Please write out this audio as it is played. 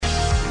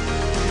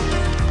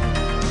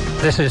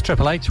This is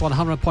Triple H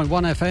 100.1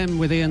 FM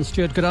with Ian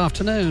Stewart. Good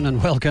afternoon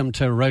and welcome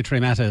to Rotary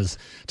Matters.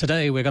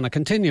 Today we're going to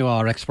continue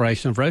our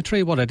exploration of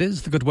Rotary, what it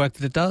is, the good work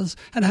that it does,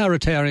 and how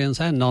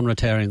Rotarians and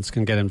non-Rotarians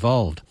can get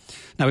involved.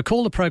 Now, we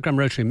call the programme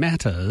Rotary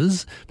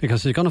Matters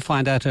because you're going to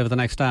find out over the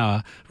next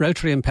hour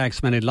Rotary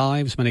impacts many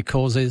lives, many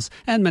causes,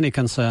 and many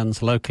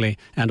concerns locally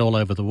and all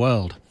over the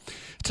world.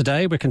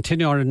 Today, we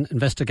continue our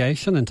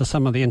investigation into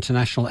some of the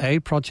international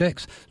aid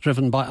projects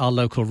driven by our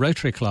local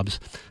Rotary clubs.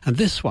 And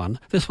this one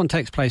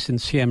takes place in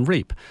Siem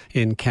Reap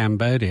in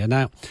Cambodia.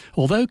 Now,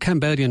 although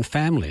Cambodian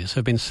families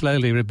have been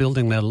slowly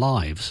rebuilding their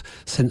lives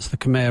since the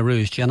Khmer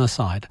Rouge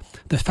genocide,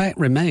 the fact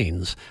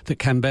remains that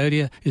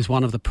Cambodia is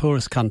one of the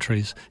poorest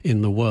countries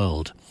in the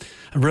world.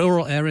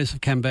 Rural areas of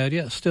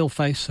Cambodia still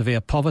face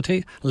severe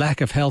poverty, lack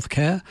of health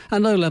care,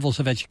 and low levels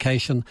of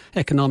education,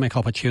 economic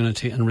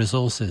opportunity and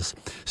resources.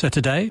 So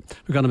today,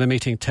 we're going to be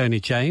meeting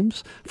Tony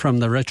James from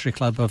the Rotary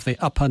Club of the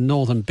Upper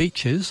Northern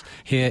Beaches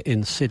here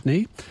in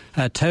Sydney.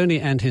 Tony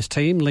and his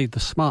team lead the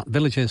Smart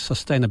Villages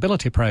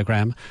Sustainability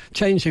Program,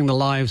 changing the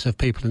lives of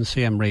people in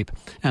Siem Reap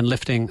and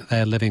lifting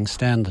their living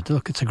standard.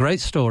 Look, it's a great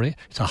story.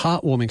 It's a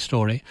heartwarming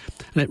story.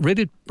 And it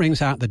really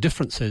brings out the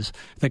differences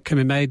that can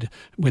be made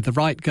with the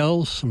right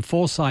goals, some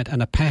foresight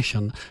and a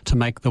passion to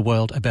make the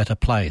world a better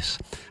place.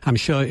 I'm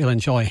sure you'll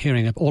enjoy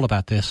hearing all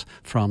about this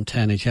from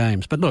Tony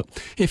James. But look,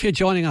 if you're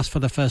joining us for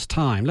the first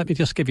time, let me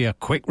just give you a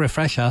quick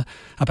refresher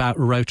about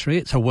Rotary.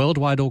 It's a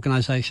worldwide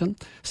organisation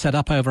set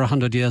up over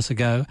 100 years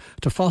ago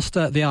to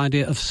foster the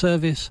idea of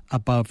service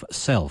above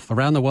self.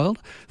 Around the world,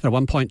 there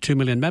are 1.2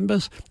 million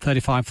members,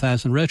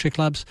 35,000 Rotary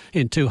clubs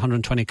in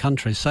 220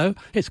 countries, so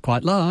it's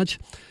quite large.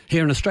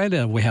 Here in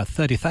Australia, we have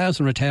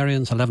 30,000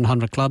 Rotarians,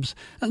 1,100 clubs,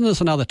 and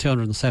there's another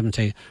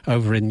 270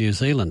 over in New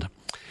Zealand.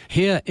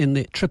 Here in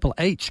the Triple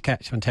H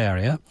catchment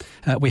area,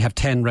 we have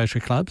 10 Rotary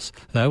clubs,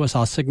 though as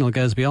our signal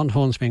goes beyond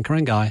Hornsby and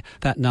Ku-ring-gai,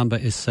 that number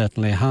is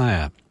certainly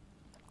higher.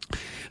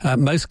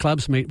 Most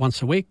clubs meet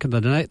once a week and they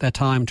donate their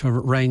time to a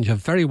range of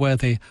very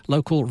worthy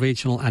local,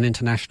 regional and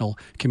international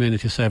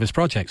community service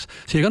projects.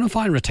 So you're going to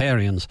find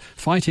Rotarians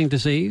fighting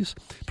disease,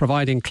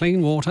 providing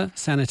clean water,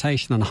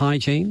 sanitation and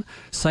hygiene,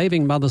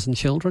 saving mothers and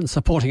children,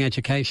 supporting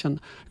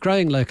education,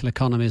 growing local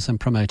economies and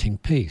promoting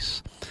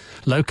peace.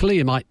 Locally,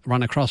 you might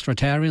run across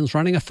Rotarians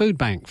running a food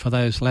bank for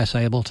those less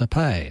able to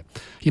pay.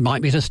 You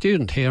might meet a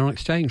student here on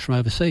exchange from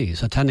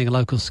overseas, attending a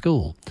local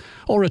school.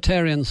 Or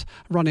Rotarians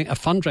running a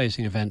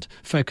fundraising event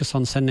focused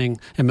on sending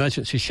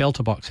emergency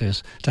shelter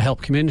boxes to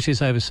help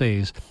communities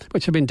overseas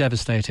which have been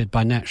devastated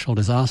by natural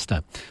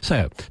disaster.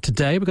 So,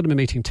 today we're going to be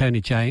meeting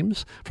Tony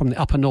James from the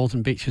Upper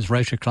Northern Beaches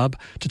Rotary Club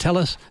to tell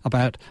us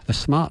about the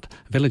Smart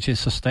Villages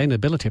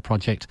Sustainability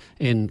Project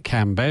in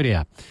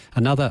Cambodia.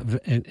 Another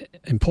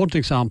important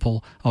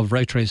example of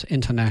Rotary's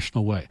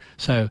international work.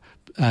 So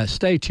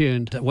stay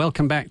tuned.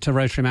 Welcome back to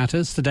Rotary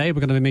Matters. Today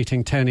we're going to be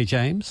meeting Tony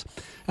James.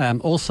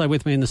 Also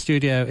with me in the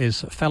studio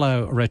is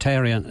fellow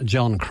Rotarian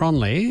John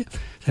Cronley,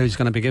 who's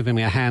going to be giving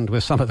me a hand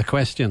with some of the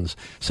questions.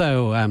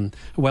 So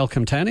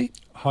welcome, Tony.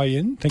 Hi,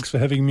 Ian. Thanks for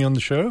having me on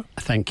the show.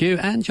 Thank you.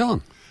 And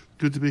John.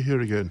 Good to be here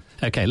again.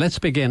 Okay, let's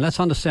begin. Let's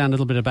understand a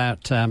little bit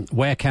about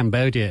where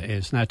Cambodia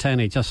is. Now,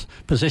 Tony, just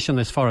position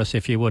this for us,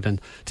 if you would, and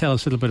tell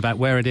us a little bit about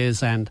where it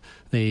is and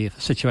the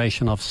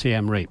situation of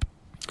Siem Reap.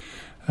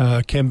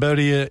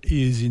 Cambodia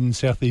is in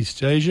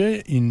Southeast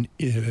Asia,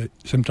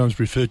 sometimes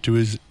referred to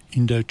as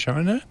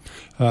Indochina.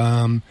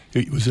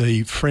 It was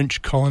a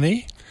French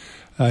colony.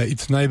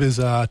 Its neighbours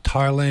are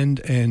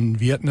Thailand and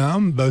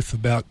Vietnam, both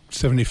about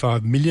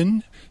 75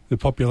 million. The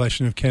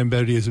population of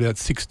Cambodia is about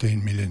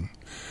 16 million.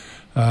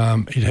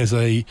 It has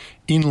a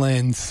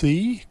inland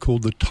sea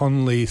called the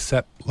Tonle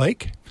Sap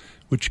Lake,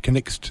 which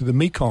connects to the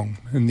Mekong.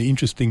 And the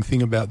interesting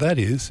thing about that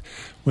is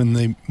when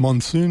the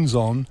monsoon's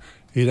on,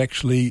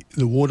 the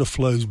water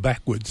flows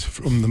backwards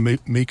from the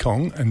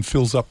Mekong and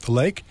fills up the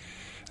lake,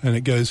 and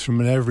it goes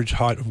from an average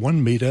height of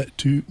 1 metre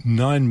to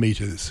 9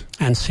 metres.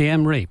 And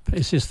Siem Reap,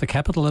 is this the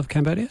capital of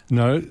Cambodia?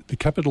 No, the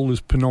capital is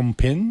Phnom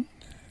Penh,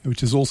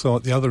 which is also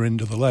at the other end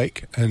of the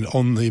lake and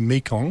on the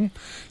Mekong.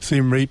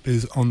 Siem Reap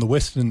is on the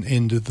western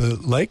end of the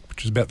lake,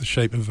 which is about the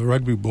shape of a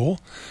rugby ball,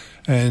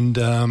 and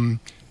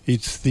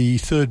it's the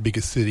third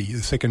biggest city,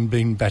 the second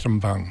being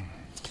Battambang.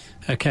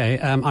 Okay,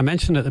 I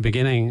mentioned at the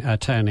beginning,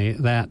 Tony,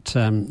 that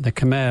the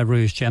Khmer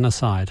Rouge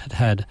genocide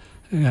had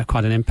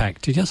quite an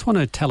impact. Do you just want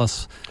to tell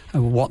us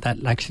what that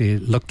actually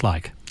looked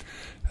like?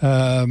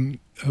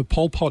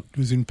 Pol Pot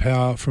was in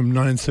power from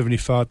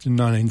 1975 to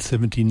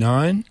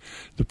 1979.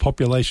 The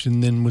population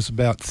then was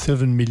about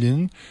 7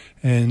 million,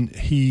 and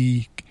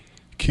he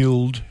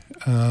killed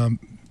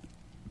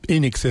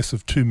in excess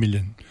of 2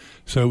 million.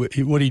 So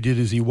what he did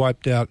is he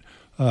wiped out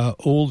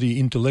all the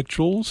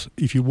intellectuals.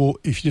 If you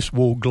just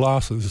wore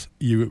glasses,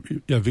 you're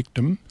a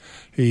victim.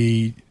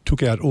 He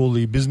took out all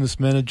the business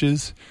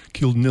managers,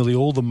 killed nearly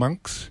all the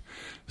monks.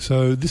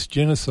 So this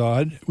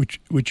genocide, which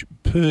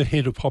per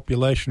head of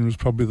population was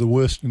probably the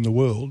worst in the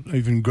world,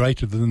 even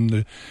greater than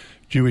the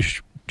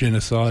Jewish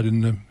genocide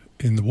in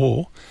the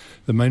war,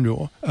 the main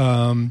war.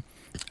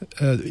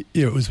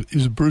 It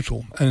was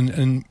brutal,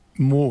 and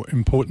more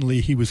importantly,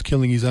 he was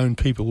killing his own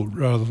people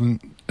rather than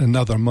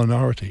another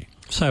minority.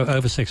 So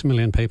over 6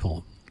 million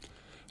people.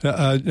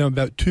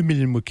 About 2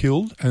 million were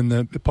killed, and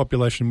the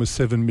population was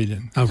 7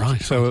 million. Oh, right.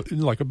 So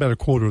like about a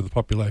quarter of the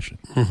population.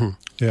 Mm-hmm.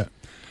 Yeah.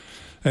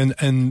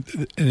 And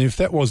if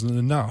that wasn't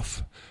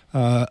enough,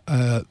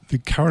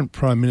 the current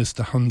Prime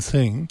Minister, Hun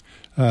Sen,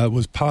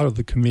 was part of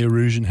the Khmer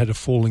Rouge and had a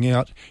falling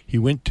out. He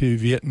went to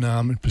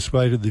Vietnam and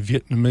persuaded the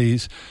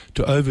Vietnamese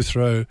to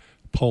overthrow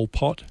Pol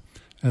Pot,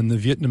 and the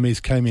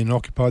Vietnamese came in and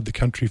occupied the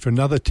country for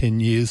another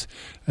 10 years,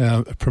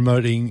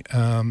 promoting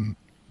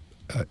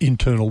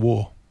internal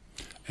war.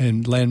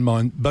 And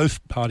landmine,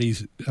 both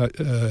parties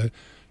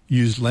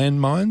used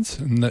landmines,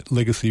 and that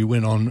legacy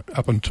went on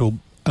up until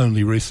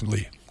only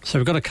recently. So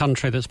we've got a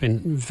country that's been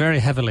very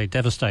heavily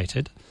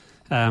devastated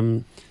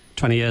 20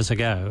 years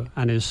ago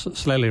and is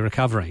slowly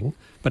recovering,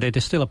 but it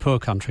is still a poor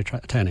country,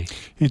 Tony.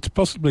 It's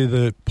possibly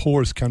the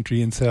poorest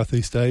country in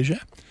Southeast Asia.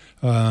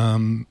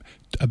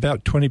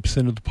 About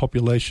 20% of the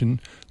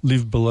population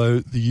live below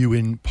the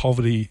UN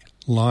poverty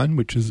line,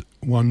 which is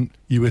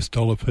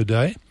 $1 per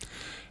day.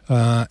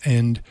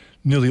 And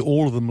nearly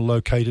all of them are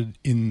located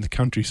in the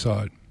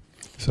countryside.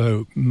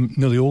 So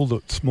nearly all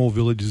the small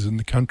villages in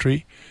the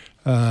country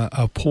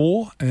are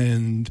poor,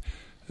 and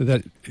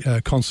that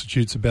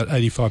constitutes about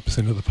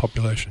 85% of the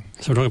population.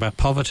 So we're talking about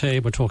poverty,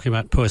 we're talking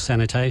about poor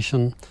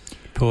sanitation,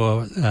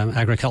 poor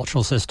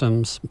agricultural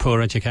systems,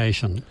 poor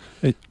education.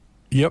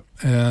 Yep,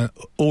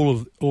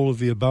 all of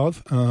the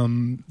above.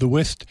 The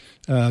West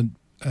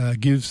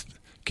gives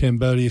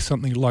Cambodia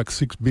something like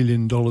 $6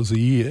 billion a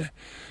year,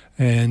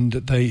 and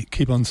they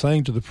keep on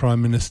saying to the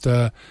Prime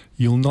Minister,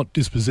 you'll not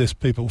dispossess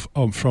people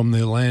from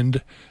their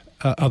land,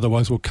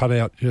 otherwise we'll cut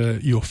out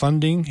your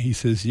funding. He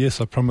says, yes,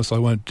 I promise I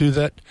won't do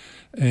that,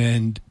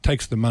 and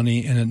takes the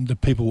money, and the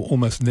people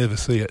almost never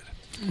see it.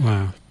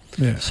 Wow.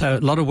 Yeah. So a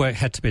lot of work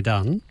had to be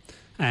done,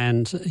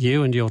 and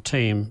you and your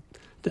team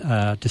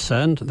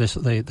discerned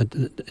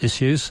the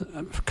issues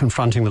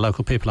confronting the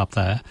local people up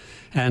there.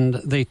 And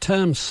the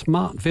term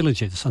smart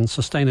villages and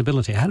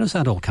sustainability, how does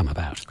that all come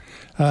about?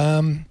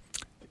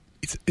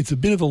 It's a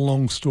bit of a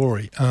long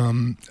story.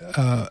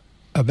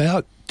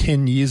 About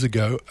 10 years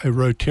ago, a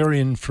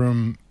Rotarian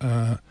from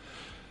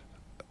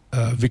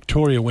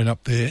Victoria went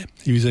up there.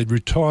 He was a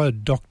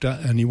retired doctor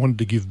and he wanted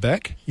to give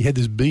back. He had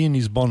this bee in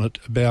his bonnet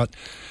about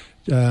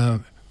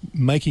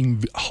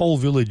making whole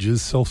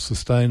villages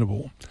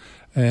self-sustainable,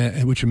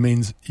 which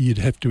means you'd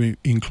have to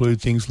include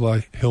things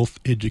like health,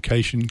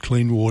 education,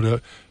 clean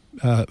water,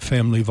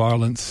 family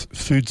violence,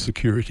 food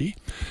security.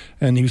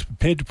 And he was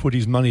prepared to put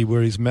his money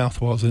where his mouth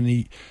was, and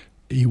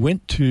he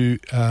went to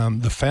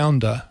the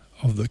founder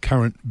of the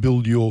current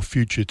Build Your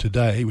Future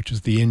Today, which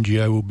is the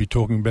NGO we'll be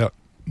talking about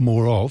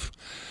more of,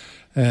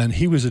 and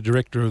he was a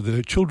director of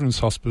the Children's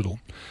Hospital,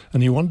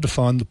 and he wanted to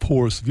find the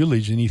poorest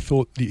village, and he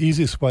thought the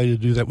easiest way to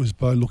do that was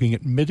by looking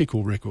at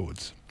medical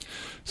records.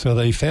 So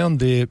they found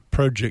their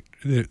project,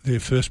 their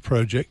first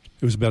project.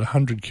 It was about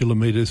 100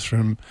 kilometres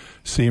from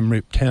Siem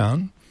Reap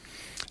town,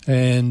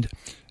 and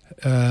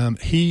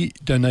he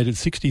donated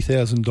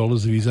 $60,000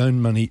 of his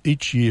own money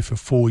each year for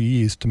 4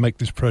 years to make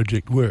this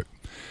project work.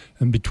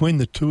 And between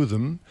the two of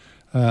them,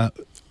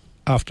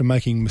 after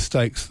making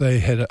mistakes, they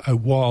had a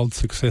wild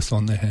success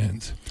on their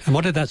hands. And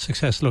what did that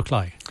success look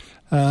like?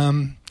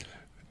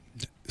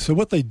 So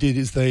what they did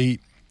is the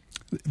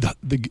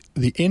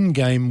end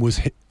game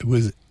was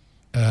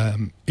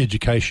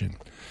education.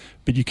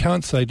 But you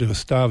can't say to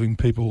starving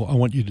people, I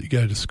want you to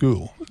go to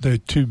school. They're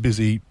too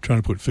busy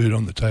trying to put food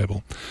on the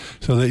table.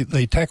 So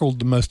they tackled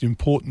the most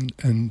important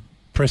and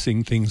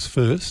pressing things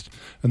first,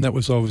 and that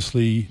was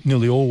obviously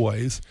nearly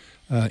always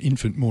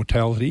infant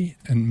mortality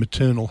and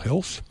maternal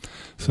health.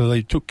 So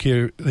they took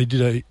care, they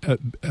did a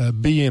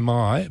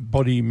BMI,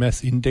 body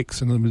mass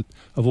index,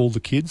 of all the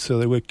kids, so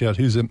they worked out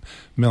who's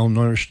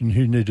malnourished and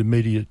who needed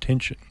immediate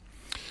attention.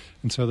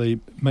 And so they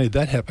made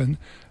that happen.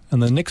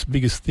 And the next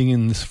biggest thing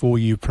in this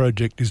 4-year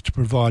project is to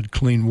provide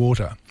clean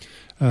water.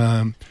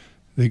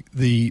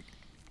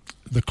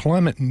 The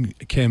climate in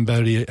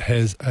Cambodia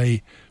has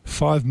a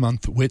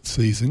 5-month wet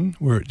season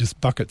where it just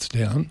buckets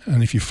down,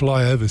 and if you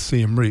fly over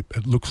Siem Reap,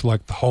 it looks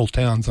like the whole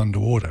town's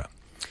underwater.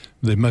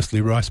 They're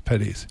mostly rice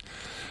paddies.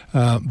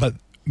 But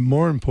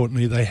more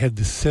importantly, they had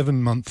this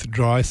 7-month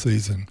dry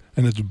season,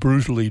 and it's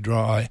brutally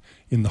dry.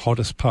 In the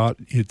hottest part,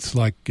 it's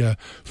like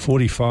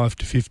 45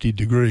 to 50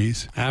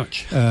 degrees.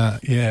 Ouch. For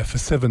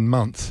 7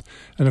 months.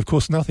 And of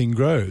course, nothing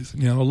grows.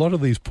 Now, a lot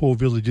of these poor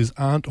villages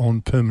aren't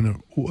on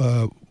permanent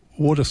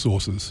water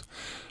sources.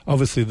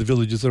 Obviously, the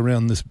villages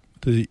around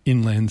the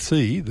inland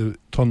sea, the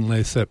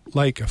Tonle Sap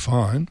Lake, are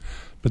fine,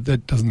 but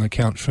that doesn't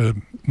account for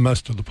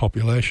most of the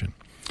population.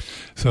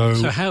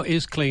 So how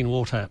is clean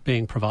water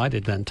being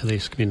provided then to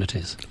these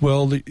communities?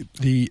 Well,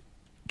 the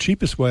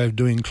cheapest way of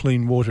doing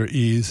clean water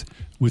is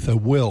with a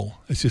well.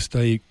 It's just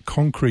a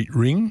concrete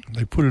ring.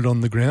 They put it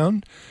on the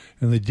ground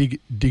and they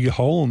dig a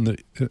hole and the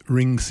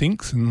ring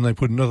sinks, and then they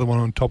put another one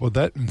on top of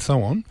that, and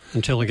so on.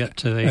 Until they get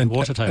to the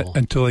water table.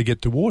 Until they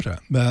get to water.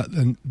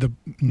 And the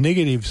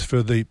negatives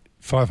for the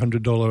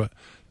 $500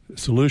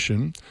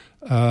 solution,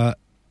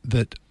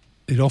 that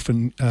it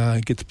often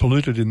gets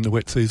polluted in the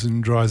wet season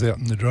and dries out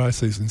in the dry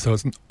season. So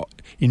it's,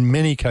 in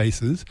many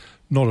cases,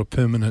 not a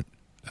permanent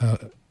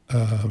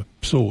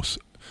source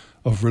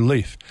of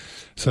relief.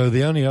 So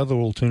the only other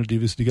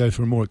alternative is to go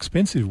for a more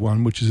expensive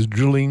one, which is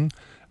drilling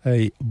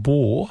a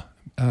bore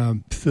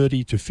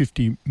 30 to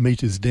 50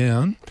 metres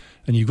down,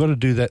 and you've got to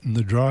do that in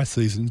the dry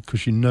season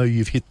because you know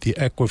you've hit the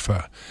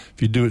aquifer.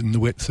 If you do it in the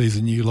wet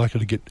season, you're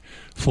likely to get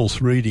false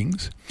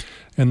readings.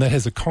 And that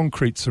has a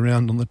concrete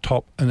surround on the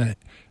top and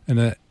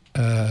a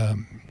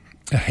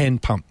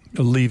hand pump,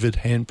 a levered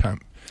hand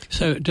pump.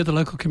 So do the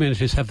local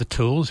communities have the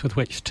tools with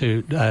which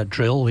to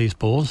drill these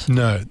bores?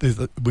 No,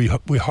 we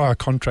hire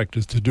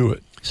contractors to do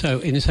it. So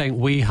in saying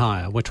we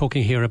hire, we're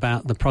talking here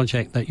about the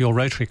project that your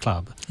Rotary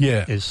Club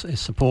is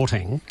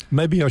supporting.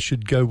 Maybe I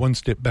should go one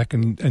step back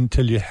and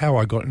tell you how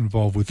I got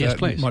involved with that.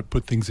 Please. It might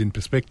put things in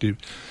perspective.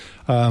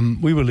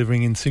 We were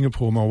living in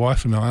Singapore, my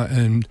wife and I,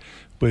 and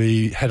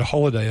we had a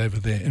holiday over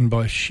there. And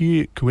by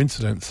sheer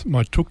coincidence,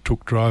 my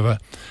tuk-tuk driver,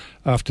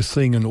 after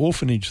seeing an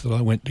orphanage that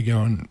I went to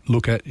go and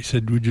look at, he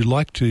said, "Would you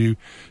like to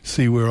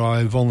see where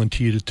I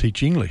volunteer to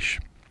teach English?"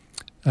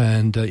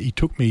 And he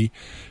took me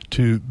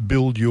to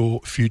Build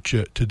Your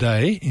Future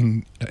Today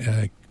in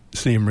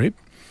Siem Reap.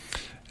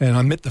 And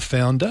I met the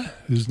founder,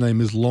 whose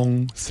name is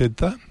Long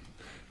Sedtha.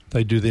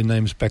 They do their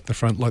names back the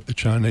front like the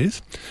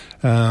Chinese.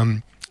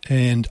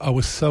 And I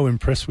was so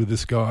impressed with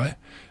this guy.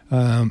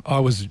 I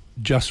was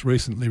just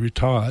recently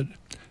retired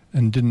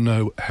and didn't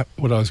know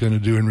what I was going to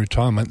do in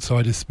retirement, so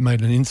I just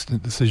made an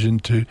instant decision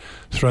to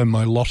throw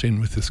my lot in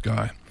with this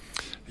guy.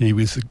 He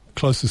was the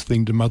closest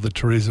thing to Mother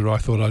Teresa I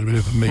thought I'd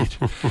ever meet.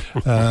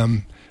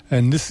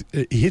 And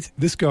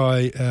this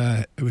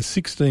guy was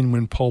 16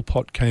 when Pol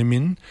Pot came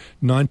in,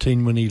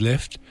 19 when he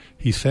left.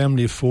 His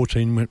family of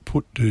 14 went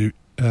put to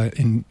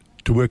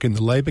work in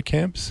the labour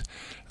camps.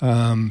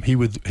 He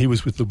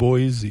was with the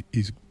boys,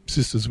 his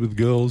sisters with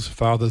girls,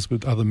 fathers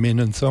with other men,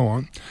 and so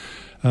on.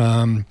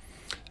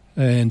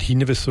 And he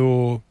never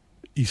saw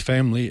his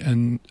family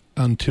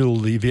until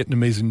the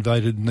Vietnamese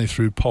invaded and they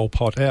threw Pol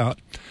Pot out.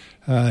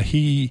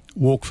 He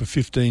walked for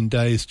 15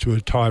 days to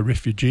a Thai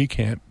refugee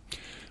camp.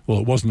 Well,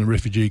 it wasn't a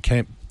refugee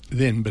camp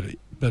then,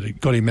 but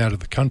it got him out of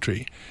the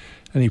country.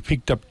 And he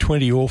picked up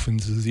 20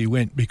 orphans as he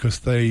went because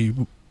they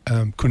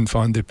couldn't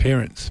find their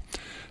parents.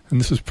 And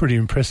this was pretty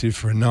impressive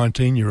for a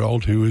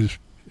 19-year-old who was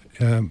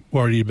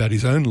worried about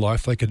his own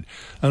life. They could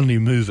only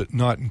move at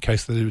night in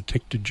case they were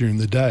detected during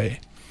the day.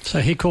 So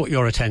he caught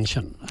your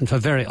attention, and for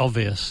very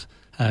obvious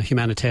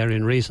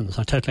humanitarian reasons.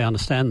 I totally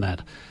understand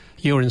that.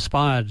 You were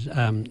inspired,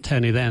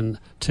 Tony, then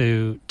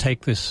to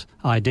take this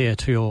idea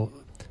to your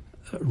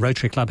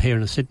Rotary Club here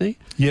in Sydney?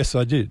 Yes,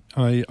 I did.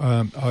 I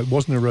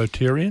wasn't a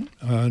Rotarian.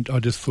 I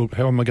just thought,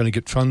 how am I going to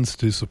get funds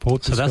to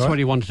support this guy? So that's what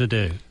you wanted to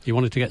do. You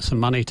wanted to get some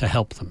money to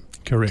help them.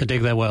 Correct. To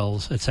dig their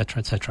wells, etc.,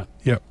 etc.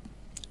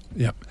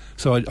 Yep.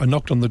 So I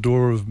knocked on the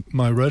door of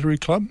my Rotary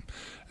Club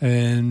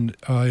and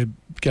I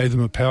gave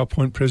them a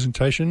PowerPoint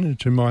presentation, and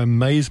to my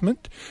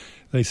amazement,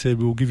 they said,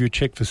 "We'll give you a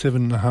cheque for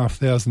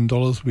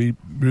 $7,500. We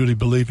really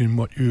believe in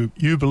what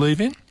you believe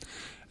in."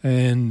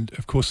 And,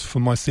 of course, for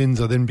my sins,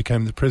 I then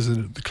became the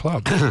president of the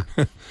club.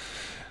 But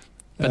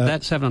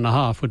that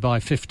 7.5 would buy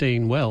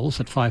 15 wells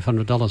at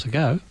 $500 a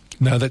go.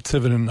 No, that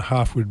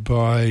 7.5 would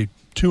buy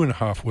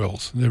 2.5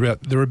 wells.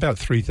 They're about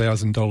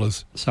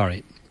 $3,000.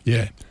 Sorry.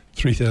 Yeah,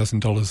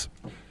 $3,000.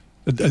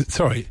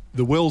 Sorry,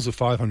 the wells are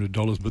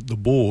 $500, but the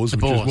bores,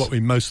 which is what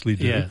we mostly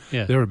do,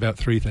 they're about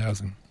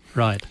 $3,000.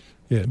 Right.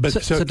 Yeah, but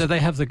so do they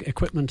have the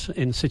equipment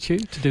in situ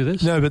to do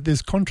this? No, but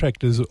there's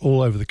contractors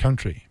all over the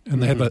country,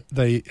 and they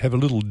have a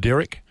little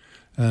derrick,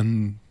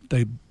 and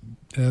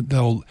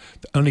they'll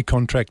only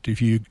contract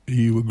if you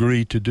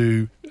agree to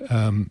do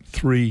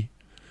 3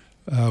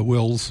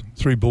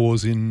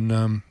 bores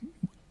in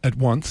at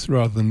once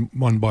rather than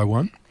one by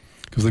one,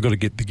 because they've got to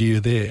get the gear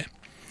there,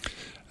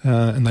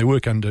 and they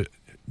work under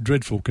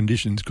dreadful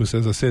conditions because,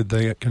 as I said,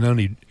 they can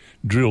only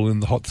drill in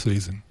the hot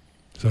season,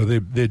 so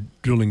they're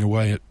drilling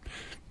away at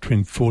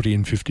between 40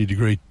 and 50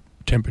 degree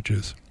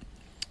temperatures.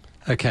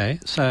 Okay,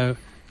 so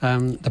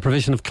the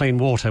provision of clean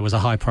water was a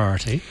high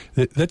priority.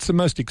 That's the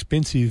most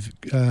expensive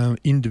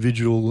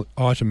individual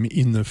item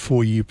in the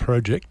 4-year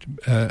project,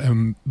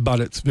 but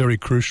it's very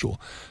crucial.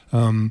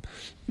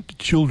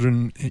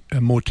 Children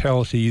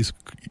mortality is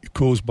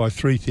caused by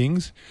 3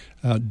 things.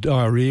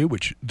 Diarrhoea,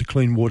 which the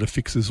clean water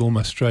fixes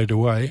almost straight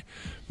away.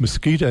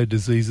 Mosquito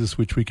diseases,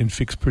 which we can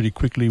fix pretty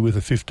quickly with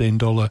a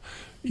 $15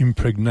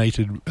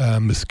 impregnated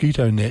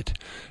mosquito net.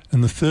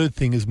 And the third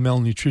thing is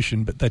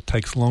malnutrition, but that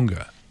takes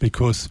longer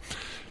because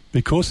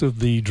of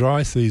the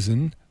dry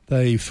season,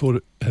 they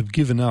have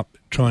given up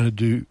trying to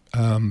do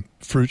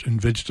fruit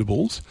and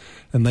vegetables,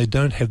 and they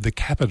don't have the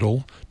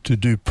capital to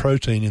do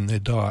protein in their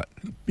diet.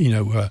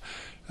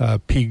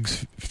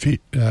 Pigs,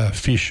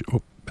 fish,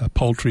 or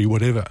poultry,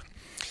 whatever.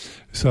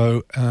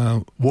 So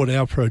what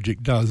our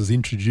project does is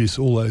introduce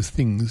all those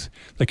things.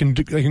 They can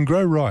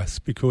grow rice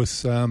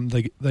because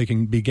they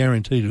can be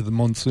guaranteed of the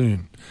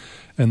monsoon,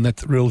 and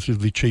that's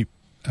relatively cheap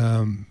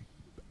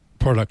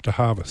product to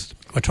harvest.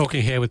 We're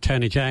talking here with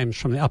Tony James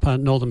from the Upper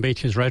Northern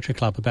Beaches Rotary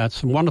Club about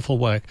some wonderful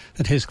work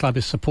that his club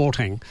is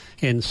supporting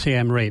in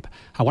Siem Reap.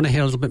 I want to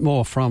hear a little bit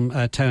more from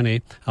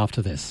Tony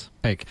after this.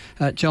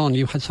 John,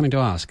 you had something to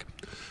ask.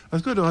 I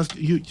was going to ask,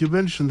 you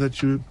mentioned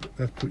that you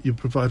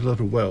provide a lot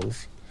of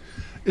wells.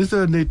 Is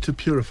there a need to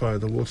purify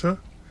the water?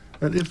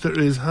 And if there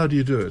is, how do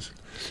you do it?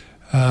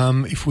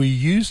 If we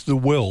use the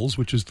wells,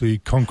 which is the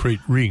concrete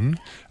ring,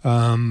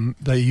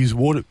 they use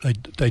water.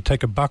 They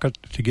take a bucket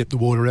to get the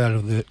water out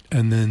of it,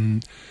 and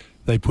then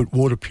they put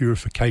water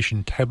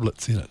purification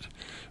tablets in it.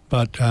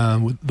 But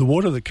the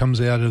water that comes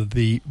out of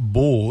the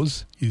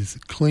bores is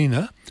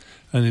cleaner,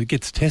 and it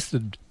gets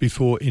tested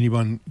before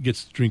anyone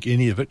gets to drink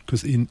any of it,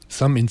 because in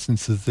some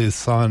instances there's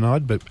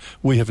cyanide, but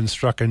we haven't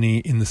struck any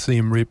in the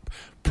Siem Reap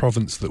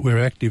province that we're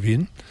active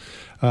in.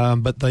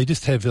 But they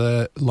just have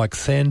like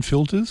sand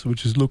filters,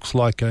 which looks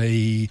like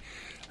a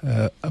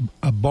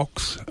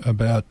box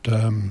about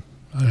 9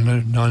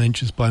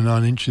 inches by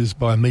 9 inches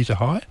by a metre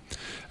high,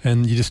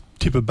 and you just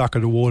tip a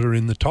bucket of water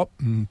in the top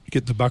and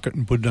get the bucket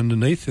and put it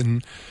underneath,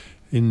 and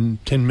in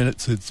 10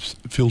 minutes it's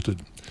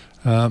filtered.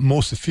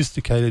 More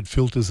sophisticated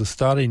filters are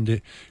starting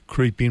to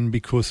creep in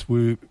because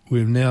we're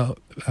now,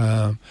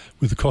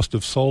 with the cost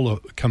of solar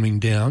coming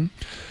down,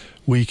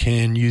 we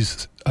can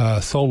use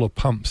solar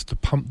pumps to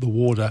pump the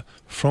water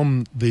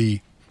from the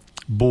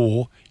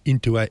bore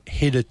into a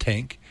header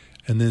tank,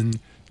 and then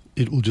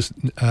it will just,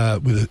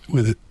 with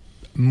a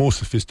more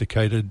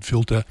sophisticated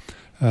filter,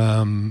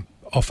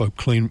 offer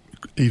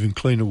even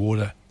cleaner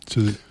water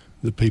to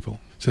the people.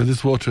 So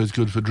this water is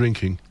good for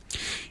drinking?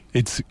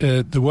 It's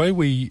the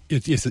way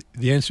yes.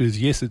 The answer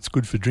is yes. It's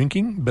good for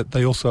drinking, but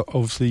they also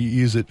obviously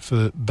use it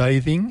for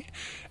bathing.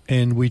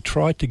 And we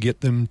try to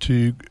get them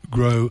to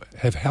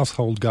have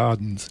household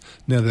gardens.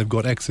 Now they've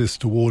got access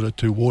to water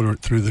it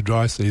through the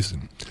dry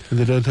season. And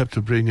they don't have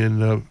to bring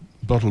in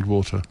bottled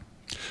water?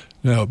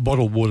 No,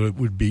 bottled water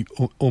would be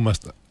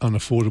almost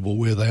unaffordable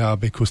where they are,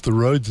 because the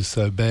roads are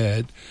so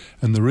bad.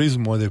 And the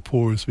reason why they're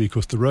poor is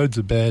because the roads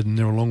are bad and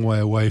they're a long way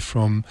away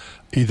from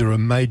either a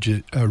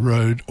major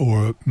road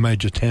or a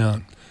major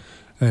town.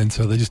 And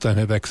so they just don't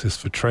have access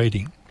for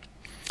trading.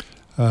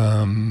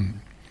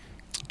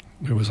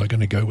 Where was I going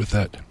to go with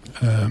that?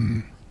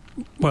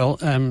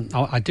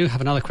 I do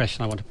have another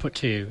question I want to put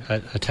to you,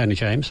 Tony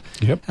James.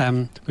 Yep.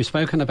 We've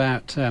spoken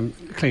about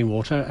clean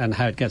water and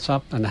how it gets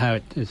up and how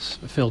it is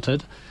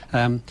filtered.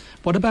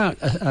 What about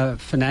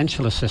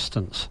financial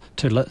assistance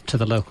to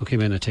the local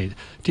community?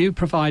 Do you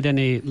provide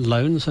any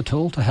loans at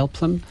all to help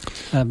them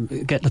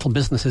get little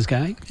businesses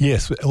going?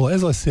 Yes. Well,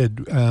 as I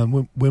said,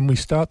 when we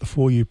start the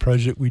 4-year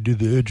project, we do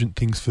the urgent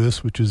things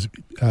first, which is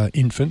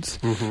infants.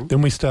 Mm-hmm.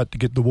 Then we start to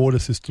get the water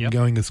system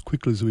going as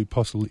quickly as we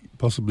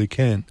possibly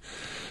can.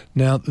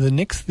 Now, the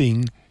next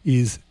thing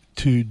is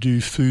to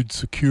do food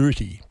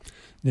security.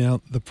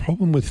 Now, the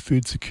problem with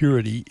food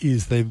security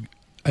is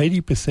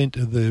 80%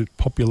 of the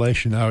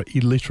population are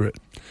illiterate.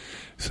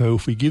 So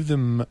if we give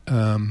them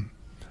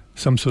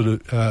some sort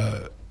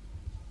of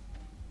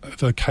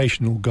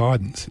vocational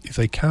guidance, if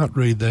they can't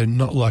read, they're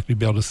not likely to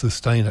be able to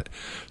sustain it.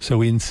 So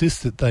we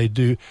insist that they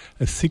do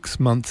a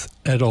 6-month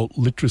adult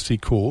literacy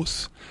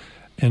course,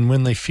 and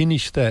when they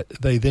finish that,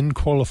 they then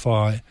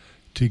qualify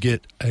to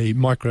get a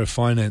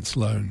microfinance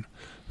loan.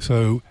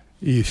 So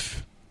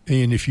if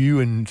you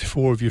and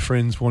 4 of your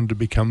friends wanted to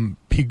become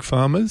pig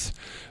farmers,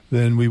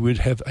 then we would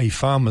have a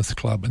farmers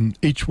club, and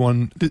each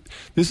one.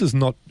 This is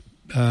not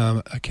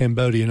a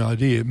Cambodian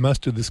idea.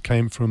 Most of this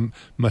came from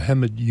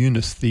Muhammad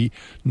Yunus, the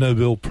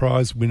Nobel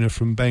Prize winner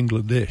from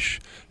Bangladesh,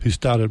 who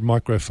started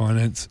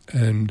microfinance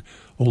and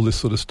all this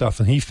sort of stuff.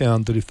 And he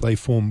found that if they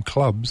formed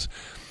clubs,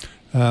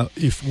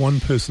 if one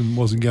person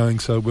wasn't going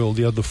so well,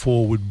 the other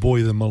 4 would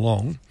buoy them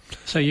along.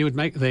 So you would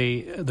make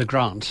the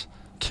grant.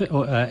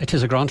 It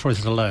is a grant, or is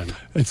it a loan?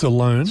 It's a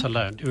loan. It's a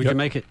loan. Would you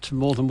make it to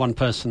more than one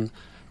person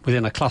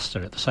within a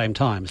cluster at the same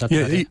time? Is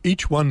that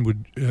each one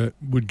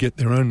would get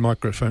their own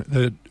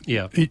microphone.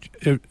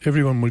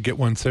 Everyone would get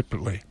one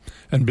separately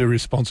and be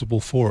responsible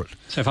for it.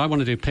 So if I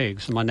want to do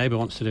pigs and my neighbour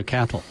wants to do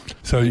cattle,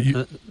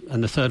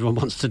 and the third one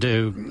wants to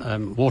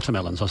do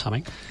watermelons or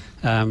something,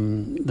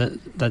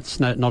 that's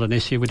not an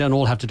issue. We don't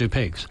all have to do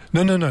pigs.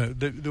 No.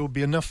 There will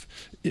be enough.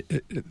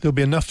 There'll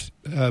be enough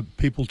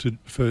people to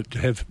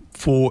have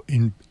 4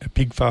 in a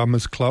pig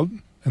farmers club,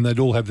 and they'd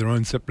all have their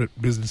own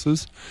separate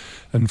businesses,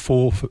 and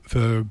 4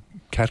 for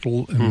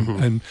cattle.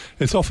 And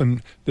it's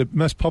often the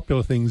most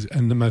popular things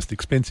and the most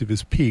expensive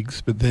is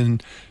pigs, but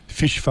then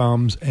fish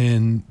farms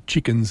and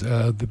chickens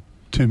are the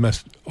 2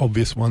 most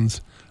obvious ones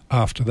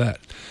after that.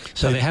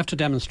 So they have to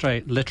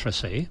demonstrate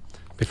literacy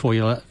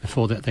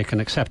before they can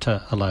accept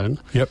a loan.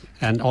 Yep.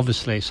 And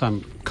obviously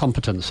some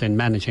competence in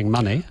managing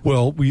money.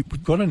 Well,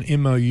 we've got an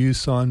MOU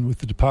signed with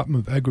the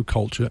Department of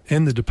Agriculture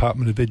and the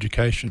Department of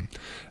Education.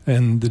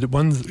 And the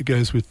one that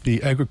goes with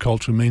the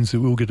agriculture means that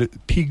we'll get a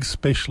pig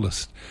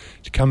specialist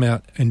to come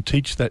out and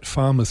teach that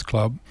farmers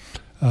club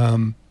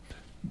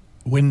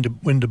when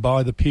to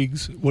buy the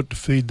pigs, what to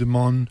feed them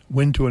on,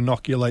 when to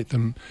inoculate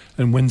them,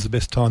 and when's the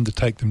best time to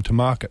take them to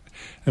market.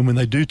 And when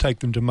they do take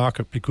them to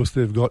market, because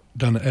they've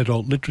done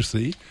adult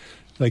literacy,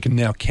 they can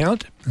now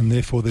count, and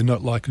therefore they're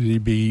not likely to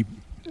be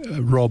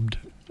robbed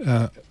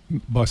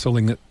by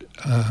selling it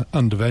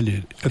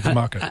undervalued at the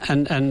market.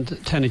 And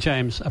Tony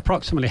James,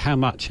 approximately how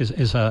much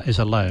is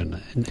a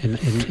loan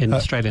in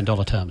Australian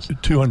dollar terms?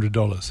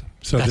 $200.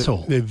 So that's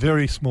all. They're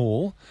very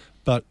small,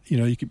 but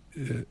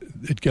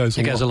it goes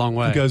a long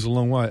way. It goes a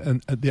long way.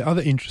 And the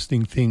other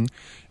interesting thing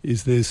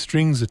is there's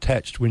strings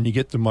attached when you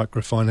get the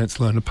microfinance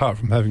loan, apart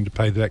from having to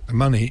pay back the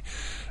money,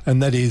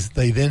 and that is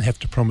they then have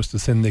to promise to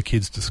send their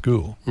kids to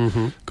school.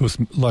 Because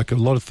like a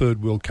lot of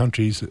third world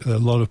countries, a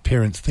lot of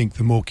parents think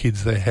the more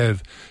kids they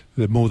have,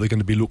 the more they're going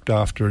to be looked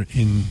after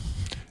in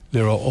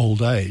their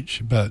old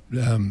age. But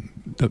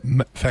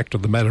the fact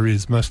of the matter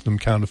is most of them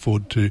can't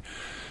afford to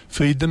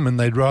feed them, and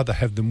they'd rather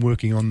have them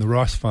working on the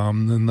rice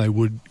farm than they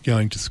would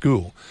going to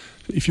school.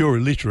 If you're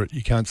illiterate,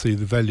 you can't see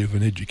the value of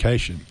an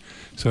education.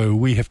 So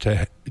we have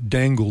to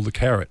dangle the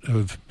carrot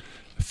of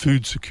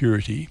food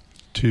security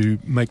to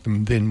make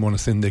them then want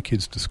to send their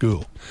kids to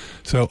school.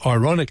 So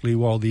ironically,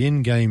 while the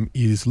end game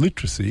is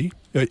literacy,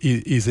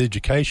 is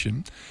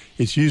education,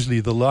 it's usually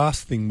the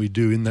last thing we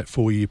do in that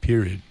 4-year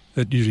period.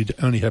 That usually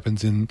only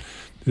happens in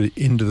the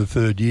end of the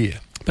third year.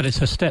 But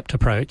it's a stepped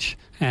approach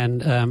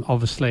and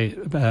obviously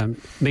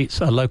meets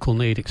a local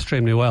need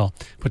extremely well.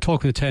 We're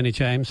talking with Tony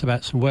James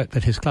about some work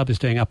that his club is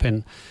doing up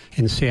in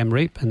Siem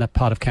Reap, in that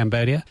part of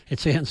Cambodia.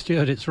 It's Ian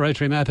Stewart, it's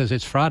Rotary Matters,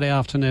 it's Friday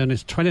afternoon,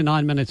 it's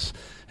 29 minutes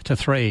to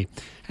 3.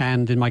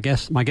 And in my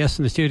guest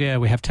in the studio,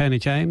 we have Tony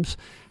James,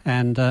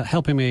 and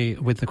helping me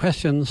with the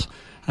questions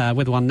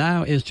with one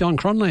now is John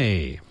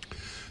Cronley.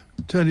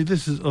 Tony,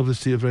 this is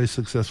obviously a very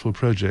successful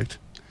project.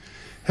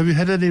 Have you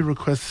had any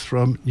requests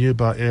from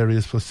nearby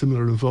areas for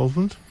similar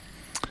involvement?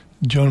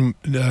 John,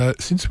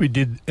 since we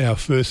did our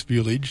first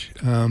village,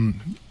 the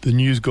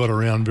news got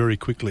around very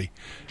quickly,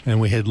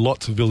 and we had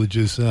lots of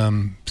villagers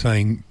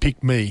saying,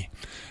 pick me.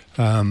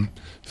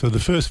 So the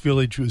first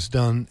village was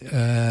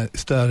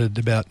started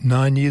about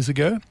 9 years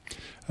ago.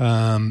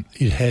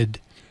 It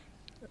had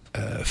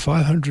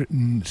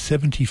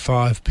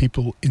 575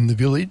 people in the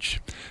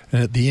village,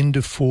 and at the end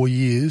of 4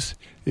 years,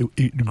 it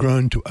had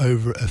grown to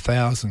over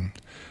 1,000.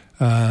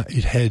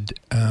 It had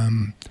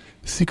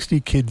 60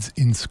 kids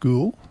in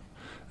school,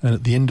 and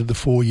at the end of the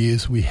 4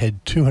 years we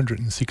had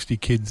 260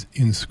 kids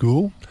in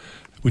school,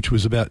 which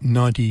was about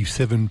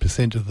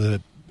 97% of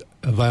the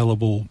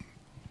available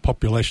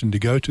population to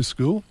go to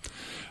school.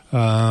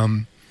 I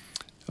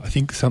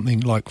think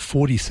something like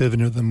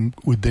 47 of them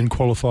would then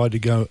qualify to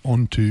go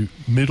on to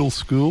middle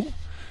school,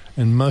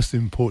 and most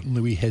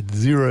importantly we had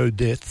 0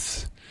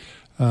 deaths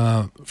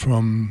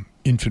from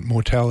infant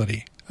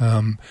mortality.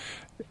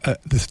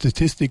 The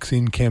statistics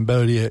in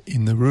Cambodia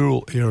in the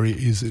rural area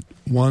is that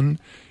 1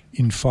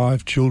 in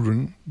 5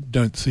 children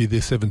don't see their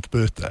 7th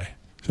birthday.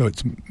 So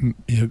it's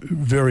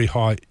very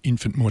high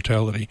infant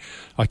mortality.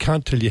 I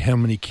can't tell you how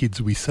many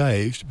kids we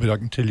saved, but I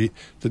can tell you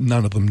that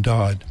none of them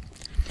died.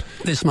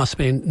 This must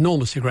be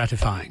enormously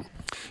gratifying,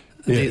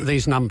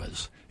 these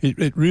numbers.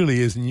 It really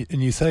is.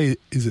 And you say,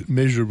 is it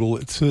measurable?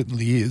 It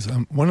certainly is.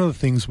 One of the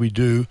things we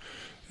do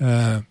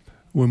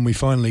when we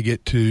finally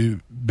get to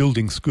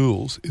building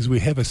schools is we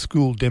have a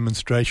school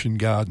demonstration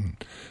garden,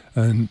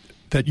 and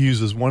that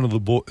uses one of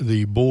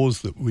the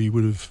bores that we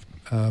would have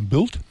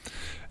built,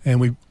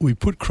 and we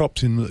put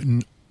crops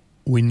in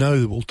we know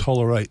that will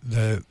tolerate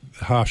the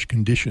harsh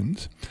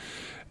conditions.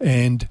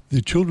 And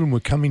the children were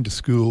coming to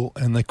school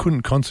and they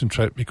couldn't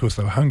concentrate because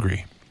they were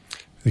hungry.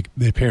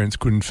 Their parents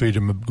couldn't feed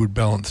them a good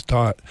balanced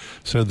diet.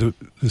 So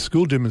the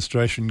school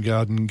demonstration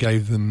garden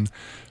gave them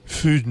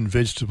food and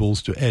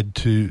vegetables to add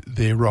to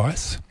their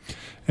rice,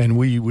 and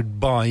we would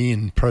buy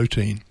in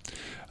protein.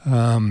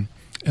 And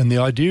the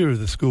idea of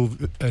the school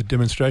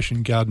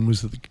demonstration garden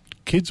was that the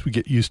kids would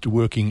get used to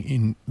working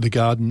in the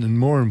garden, and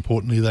more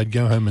importantly, they'd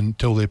go home and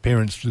tell their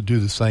parents to do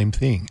the same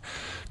thing,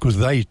 because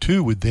they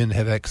too would then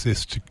have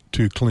access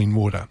to clean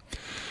water.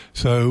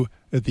 So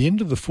at the end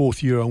of the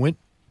 4th year, I went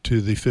to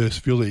the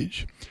first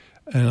village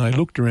and I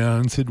looked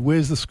around and said,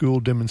 where's the school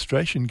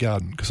demonstration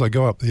garden? Because I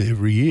go up there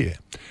every year.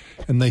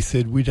 And they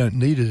said, we don't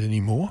need it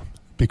anymore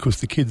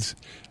because the kids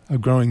are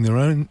growing their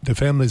own, the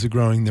families are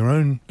growing their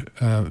own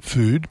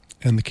food,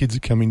 and the kids are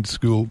coming to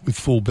school with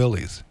full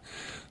bellies.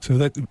 So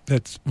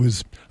that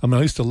was, I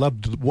used to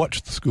love to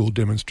watch the school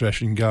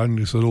demonstration garden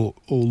because it all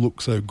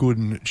looked so good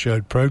and it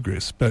showed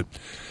progress. But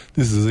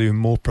this is even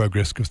more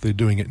progress because they're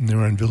doing it in their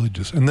own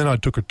villages. And then I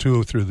took a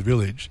tour through the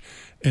village,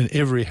 and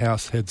every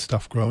house had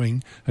stuff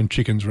growing and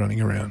chickens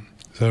running around.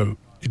 So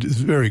it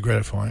is very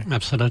gratifying.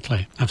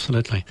 Absolutely,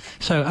 absolutely.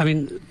 So,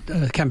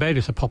 Cambodia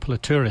is a popular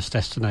tourist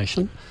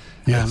destination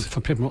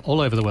for people all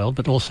over the world,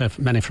 but also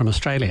for many from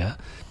Australia.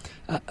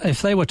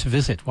 If they were to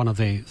visit one of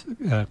the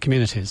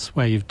communities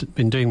where you've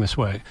been doing this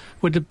work,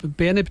 would there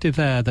be anybody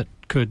there that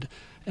could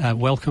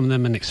welcome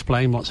them and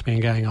explain what's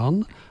been going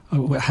on?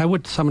 How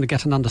would someone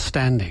get an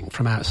understanding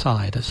from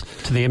outside as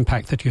to the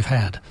impact that you've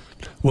had?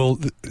 Well,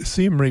 the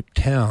Siem Reap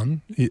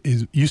town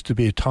used to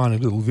be a tiny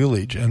little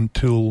village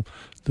until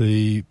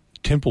the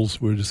temples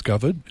were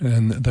discovered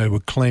and they were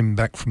claimed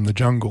back from the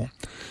jungle.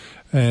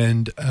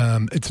 And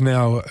it's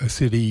now a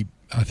city,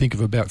 I think,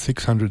 of about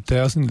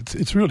 600,000.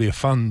 It's really a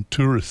fun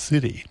tourist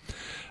city.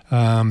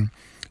 And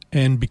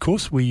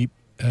because we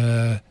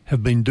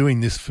have been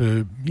doing this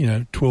for,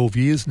 12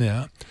 years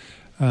now,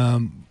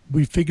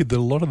 we figured that a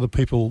lot of the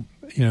people,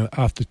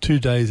 after 2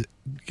 days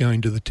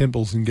going to the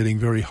temples and getting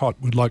very hot,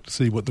 would like to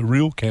see what the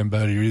real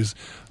Cambodia is,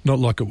 not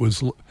like it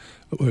was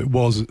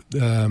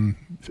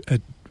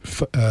at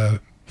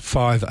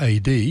 5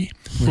 AD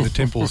when the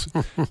temples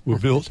were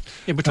built.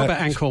 Yeah, we're talking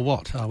about Angkor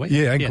Wat, are we?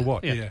 Yeah, Angkor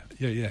Wat,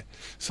 yeah.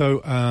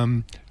 So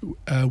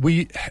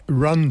we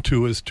run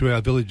tours to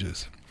our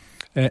villages.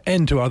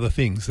 And to other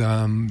things.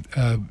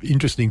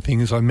 Interesting thing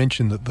is I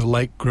mentioned that the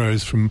lake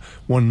grows from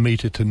 1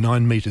 metre to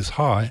 9 metres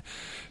high.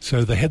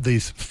 So they had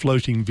these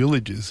floating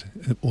villages.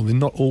 Well, they're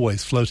not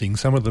always floating.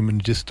 Some of them are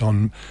just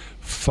on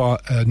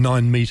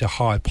 9 metre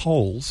high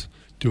poles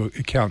to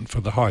account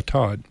for the high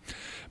tide.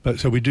 But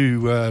so we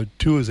do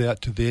tours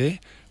out to there.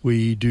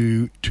 We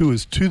do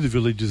tours to the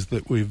villages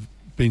that we've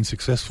been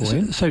successful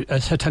in. So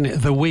Tony,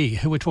 the we,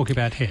 who we're talking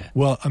about here?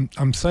 Well,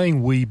 I'm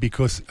saying we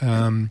because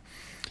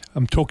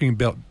I'm talking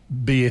about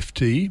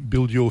BFT,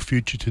 Build Your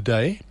Future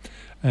Today,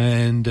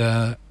 and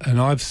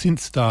I've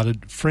since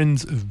started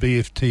Friends of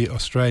BFT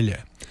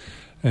Australia.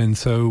 And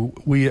so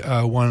we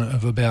are one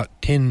of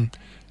about 10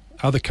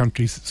 other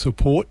countries that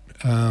support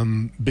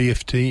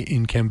BFT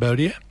in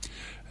Cambodia.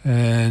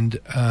 And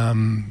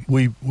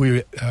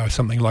we are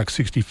something like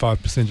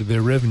 65% of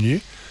their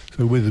revenue.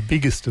 So we're the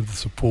biggest of the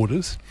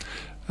supporters.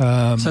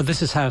 So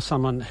this is how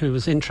someone who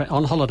was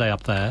on holiday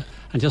up there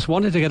and just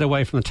wanted to get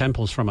away from the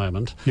temples for a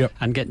moment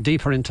and get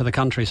deeper into the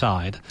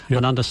countryside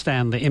and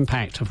understand the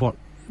impact of what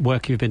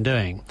work you've been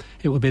doing,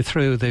 it would be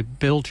through the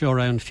Build Your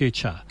Own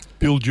Future.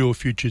 Build Your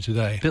Future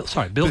Today.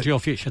 Build Your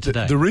Future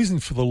Today. The reason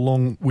for the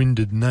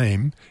long-winded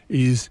name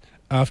is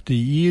after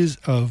years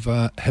of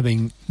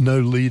having no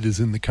leaders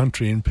in the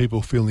country and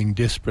people feeling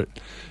desperate,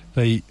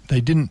 they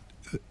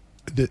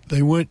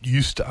weren't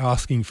used to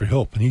asking for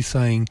help. And he's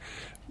saying,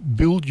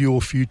 build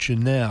your future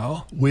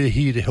now, we're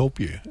here to help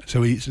you.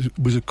 So it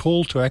was a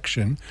call to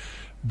action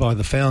by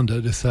the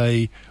founder to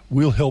say,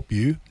 we'll help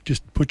you,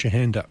 just put your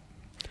hand up.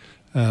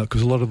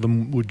 Because a lot of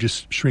them would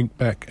just shrink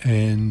back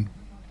and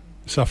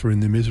suffer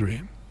in their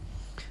misery.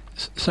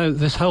 So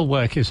this whole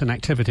work is an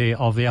activity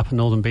of the Upper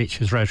Northern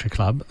Beaches Rotary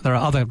Club. There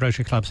are other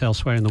Rotary clubs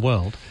elsewhere in the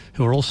world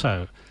who are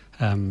also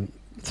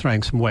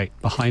throwing some weight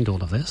behind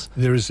all of this.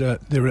 There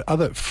are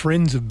other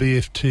Friends of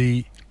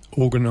BFT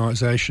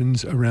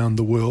organisations around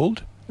the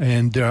world,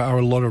 and there are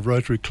a lot of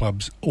Rotary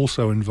clubs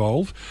also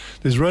involved.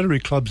 There's Rotary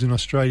clubs in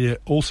Australia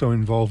also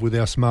involved with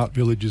our Smart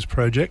Villages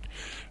project.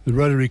 The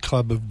Rotary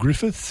Club of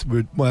Griffiths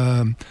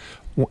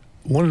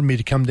wanted me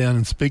to come down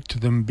and speak to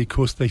them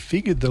because they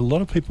figured that a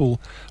lot of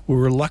people were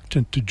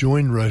reluctant to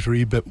join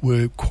Rotary but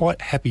were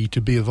quite happy to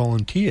be a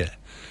volunteer.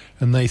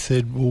 And they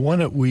said, well, why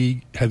don't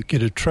we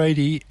get a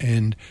tradie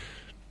and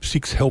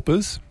 6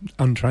 helpers,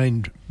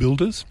 untrained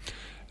builders,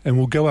 and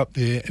we'll go up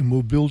there and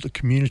we'll build a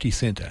community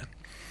centre.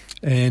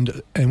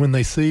 And when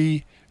they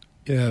see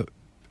the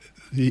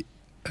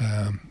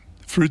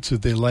fruits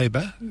of their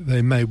labour,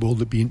 they may well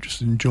be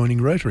interested in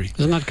joining Rotary.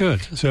 Isn't that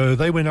good? So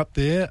they went up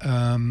there.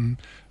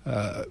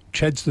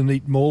 Chadstone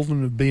Eat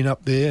Malvern have been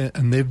up there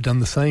and they've done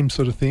the same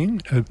sort of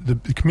thing.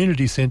 The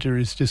community centre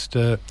is just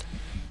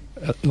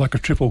like a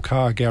triple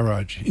car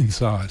garage in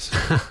size.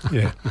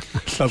 Yeah,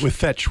 but with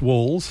thatched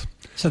walls.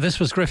 So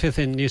this was Griffith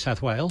in New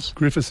South Wales?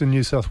 Griffith in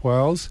New South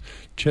Wales,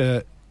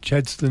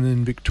 Chadstone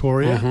in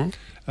Victoria.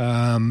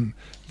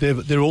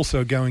 They're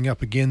also going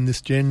up again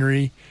this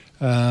January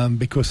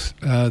because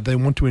they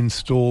want to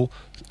install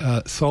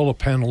solar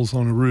panels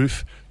on a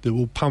roof that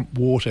will pump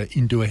water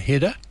into a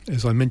header,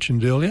 as I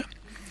mentioned earlier.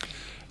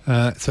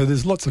 So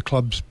there's lots of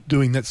clubs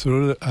doing that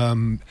sort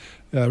of.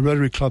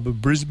 Rotary Club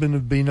of Brisbane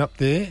have been up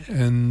there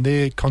and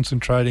they're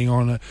concentrating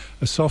on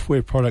a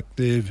software product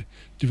they've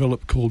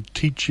developed called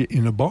Teacher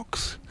in a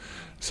Box.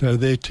 So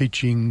they're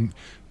teaching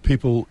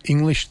people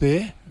English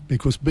there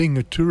because being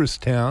a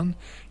tourist town,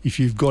 if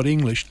you've got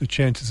English, the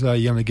chances are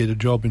you're going to get a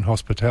job in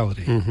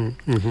hospitality.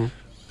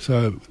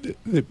 So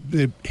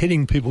they're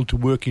heading people to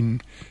work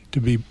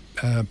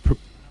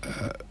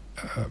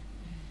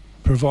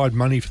provide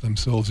money for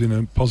themselves in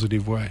a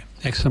positive way.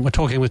 Excellent. We're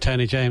talking with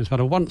Tony James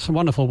about some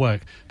wonderful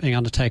work being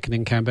undertaken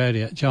in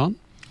Cambodia. John?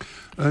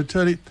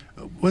 Tony,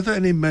 were there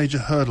any major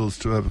hurdles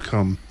to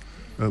overcome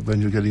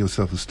when you're getting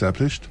yourself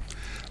established?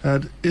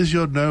 And is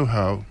your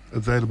know-how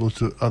available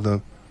to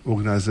other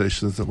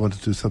organisations that want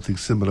to do something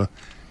similar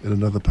in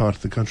another part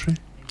of the country?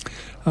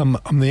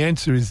 The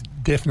answer is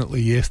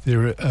definitely yes.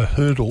 There are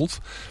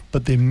hurdles,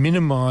 but they're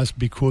minimised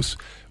because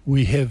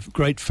we have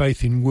great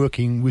faith in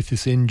working with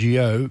this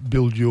NGO,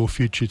 Build Your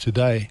Future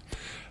Today.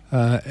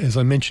 As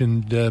I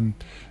mentioned,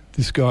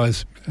 this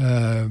guy's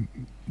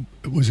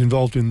was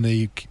involved in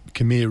the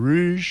Khmer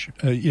Rouge.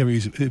 He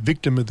was a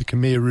victim of the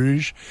Khmer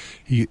Rouge.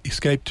 He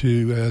escaped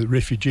to a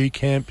refugee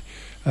camp.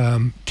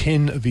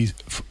 10 of his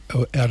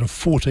out of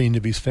 14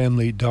 of his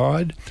family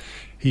died,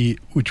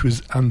 which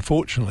was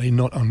unfortunately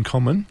not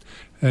uncommon.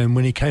 And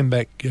when he came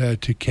back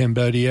to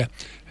Cambodia,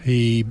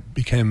 he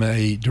became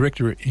a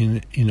director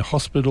in a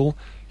hospital.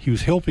 He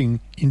was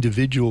helping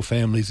individual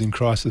families in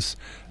crisis,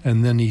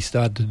 and then he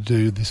started to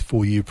do this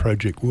 4-year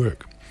project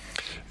work.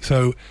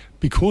 So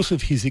because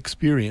of his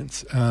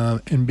experience,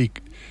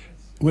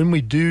 when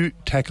we do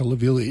tackle a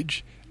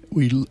village,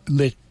 we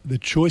let the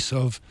choice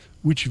of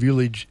which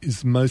village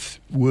is most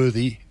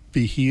worthy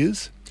be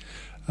his.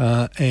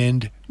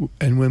 And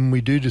when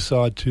we do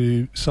decide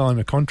to sign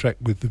a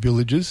contract with the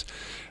villages,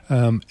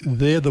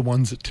 they're the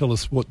ones that tell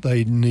us what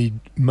they need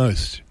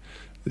most.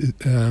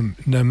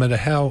 No matter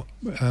how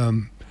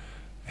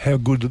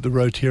good the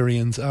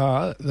Rotarians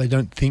are, they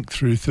don't think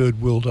through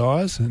third world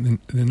eyes, and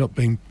they're not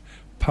being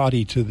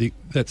party to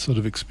that sort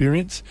of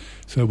experience.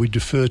 So we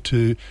defer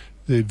to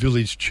the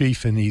village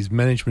chief and his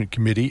management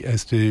committee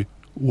as to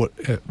what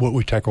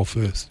we tackle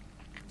first.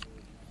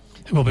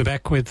 We'll be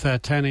back with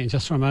Tony in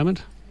just for a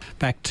moment.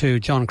 Back to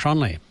John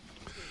Cronley.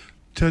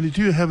 Tony,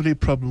 do you have any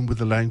problem with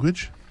the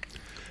language?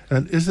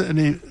 And is there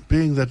any,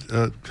 being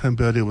that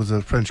Cambodia was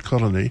a French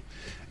colony,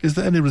 is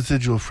there any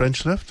residual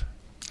French left?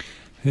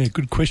 Yeah,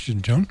 good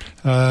question, John.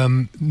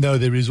 No,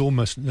 there is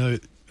almost no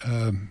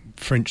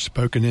French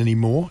spoken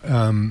anymore.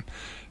 When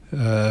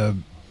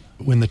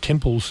the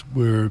temples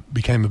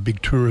became a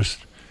big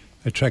tourist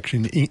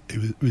attraction, it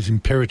was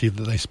imperative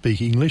that they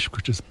speak English,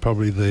 which is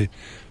probably the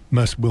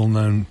most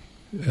well-known,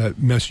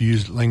 most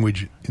used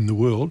language in the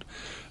world.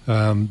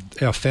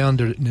 Our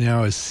founder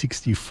now is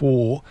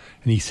 64,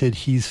 and he said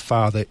his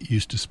father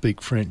used to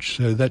speak French,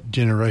 so that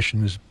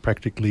generation has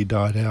practically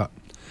died out.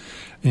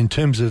 In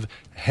terms of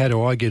how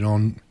do I get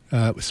on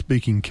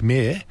speaking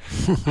Khmer,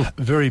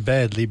 very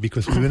badly,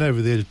 because we went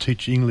over there to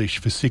teach English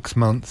for 6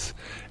 months,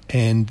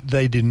 and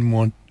they didn't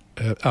want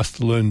us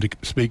to learn to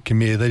speak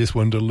Khmer. They just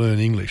wanted to learn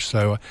English,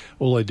 so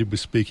all I did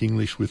was speak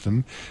English with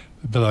them.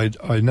 But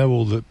I know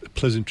all the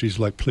pleasantries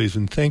like please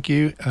and thank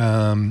you.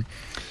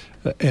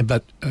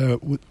 But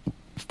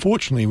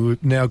fortunately,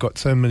 we've now got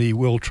so many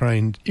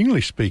well-trained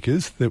English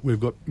speakers that we've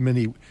got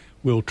many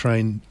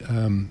well-trained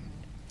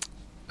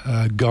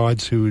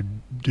guides who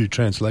would do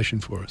translation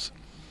for us.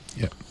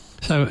 Yeah.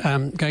 So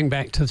going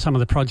back to some of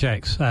the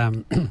projects,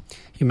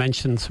 you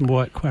mentioned some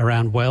work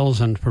around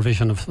wells and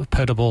provision of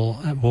potable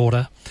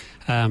water,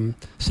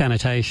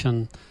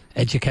 sanitation,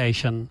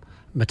 education,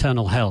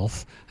 maternal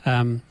health.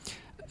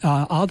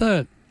 Are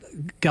there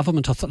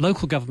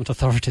local government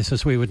authorities,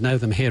 as we would know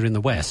them here in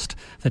the West,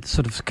 that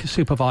sort of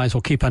supervise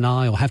or keep an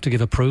eye or have to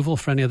give approval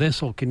for any of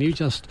this, or can you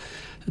just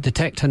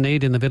detect a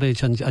need in the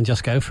village and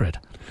just go for it?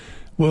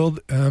 Well,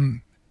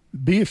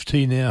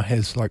 BFT now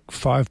has like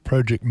 5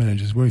 project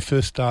managers. When we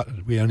first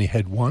started, we only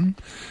had 1,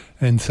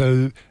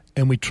 and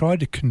we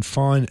tried to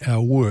confine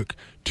our work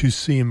to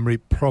Siem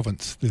Reap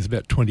province. There's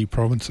about 20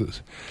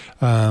 provinces.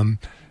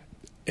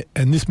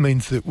 And this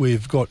means that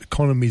we've got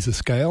economies of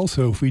scale.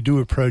 So if we do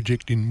a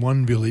project in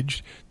one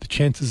village, the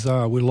chances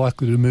are we're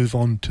likely to move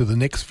on to the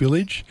next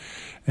village,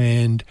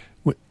 and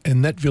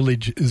that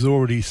village has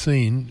already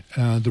seen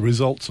the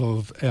results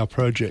of our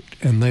project,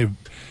 and they've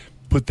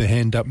put their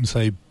hand up and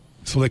say,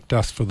 select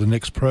us for the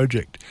next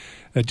project.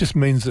 It just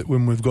means that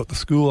when we've got the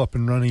school up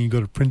and running, you've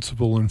got a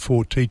principal and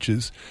 4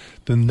 teachers,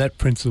 then that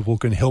principal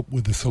can help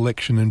with the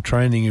selection and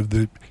training of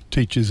the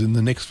teachers in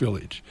the next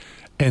village,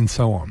 and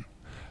so on.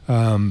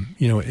 In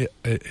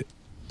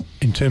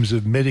terms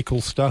of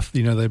medical stuff,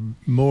 they're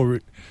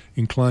more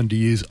inclined to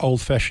use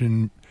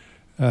old-fashioned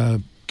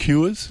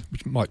cures,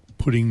 like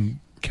putting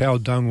cow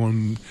dung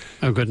on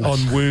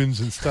wounds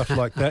and stuff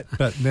like that.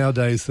 But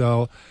nowadays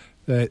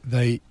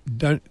they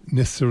don't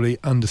necessarily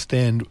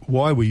understand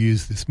why we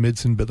use this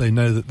medicine, but they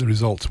know that the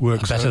results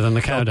work. Better than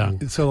the cow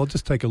dung. So I'll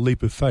just take a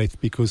leap of faith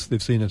because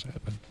they've seen it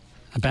happen.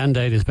 A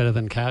Band-Aid is better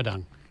than cow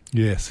dung.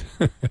 Yes.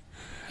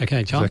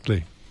 Okay, John.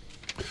 Exactly.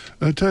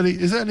 Tony,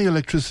 is there any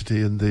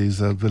electricity in these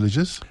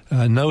villages?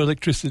 No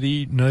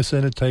electricity, no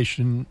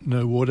sanitation,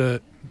 no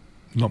water,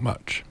 not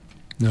much.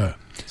 No.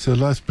 So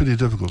life's pretty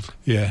difficult.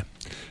 Yeah.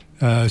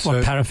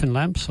 Paraffin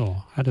lamps,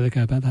 or how do they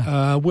go about that?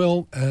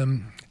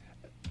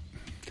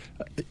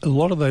 A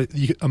lot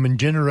of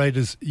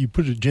generators, you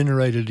put a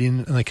generator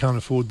in and they can't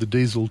afford the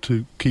diesel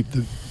to keep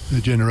the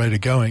generator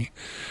going.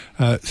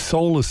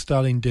 Solar's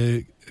starting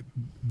to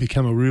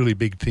become a really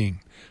big thing,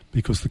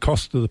 because the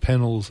cost of the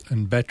panels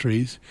and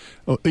batteries,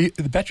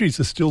 the batteries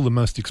are still the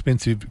most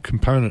expensive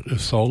component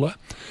of solar,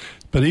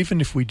 but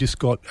even if we just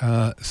got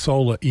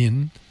solar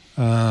in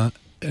and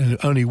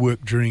it only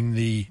worked during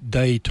the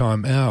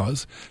daytime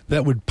hours,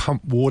 that would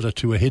pump water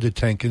to a header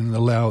tank and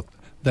allow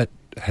that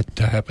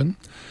to happen.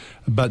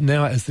 But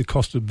now as the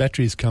cost of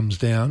batteries comes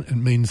down, it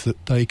means that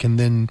we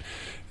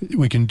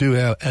can do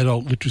our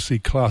adult literacy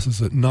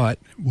classes at night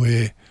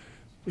where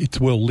it's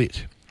well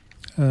lit.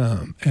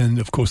 And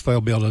of course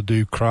they'll be able to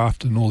do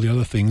craft and all the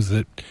other things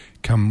that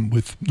come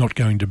with not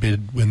going to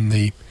bed when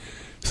the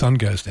sun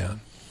goes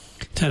down.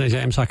 Tony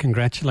James, I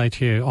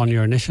congratulate you on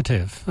your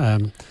initiative.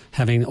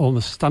 Having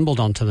almost stumbled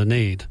onto the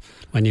need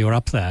when you were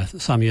up there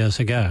some years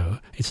ago,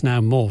 it's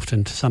now morphed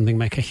into something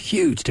make a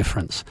huge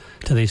difference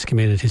to these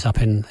communities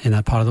up in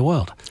that part of the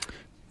world.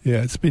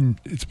 Yeah, it's been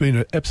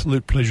an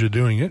absolute pleasure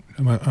doing it.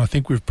 I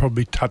think we've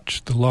probably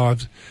touched the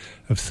lives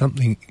of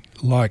something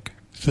like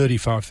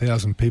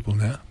 35,000 people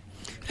now.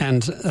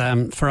 And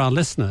for our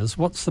listeners,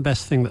 what's the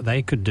best thing that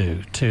they could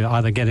do to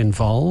either get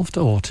involved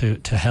or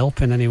to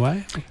help in any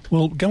way?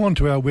 Well, go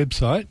onto our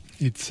website.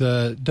 It's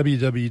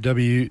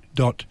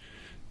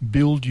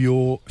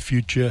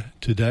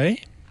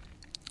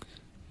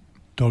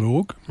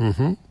www.buildyourfuturetoday.org.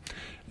 Mm-hmm.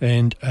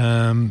 And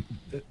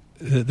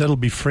that'll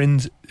be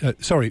Friends of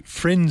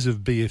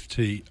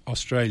BFT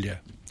Australia.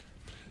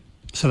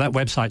 So that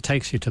website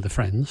takes you to the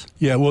Friends?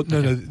 Yeah, well,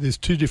 no, there's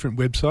two different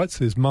websites.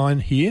 There's mine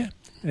here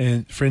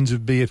and Friends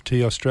of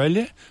BFT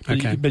Australia.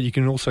 But you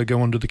can also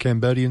go onto the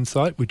Cambodian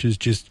site, which is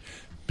just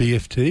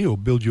BFT or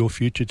Build Your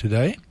Future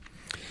Today.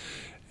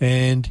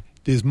 And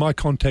there's my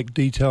contact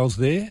details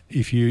there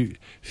if you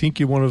think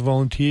you want to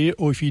volunteer,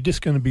 or if you're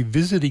just going to be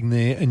visiting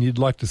there and you'd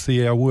like to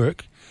see our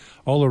work,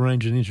 I'll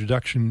arrange an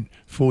introduction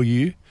for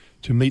you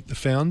to meet the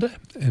founder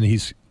and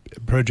his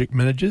project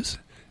managers,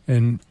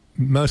 and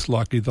most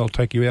likely they'll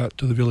take you out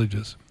to the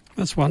villages.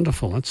 That's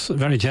wonderful. It's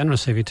very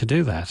generous of you to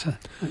do that.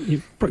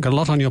 You've got a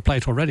lot on your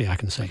plate already, I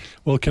can see.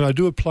 Well, can I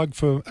do a plug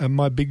for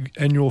my big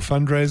annual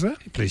fundraiser?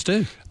 Please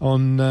do.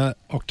 On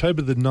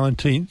October the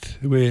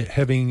 19th, we're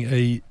having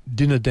a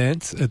dinner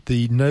dance at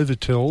the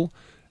Novotel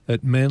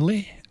at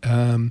Manly.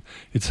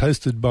 It's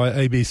hosted by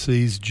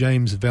ABC's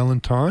James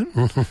Valentine,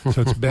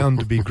 so it's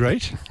bound to be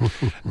great.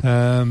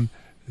 And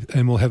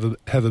we'll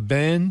have a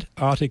band,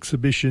 art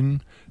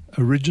exhibition,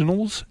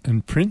 originals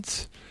and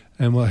prints,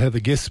 and we'll have a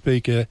guest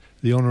speaker,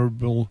 the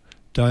Honourable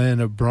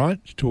Diana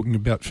Bright, talking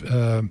about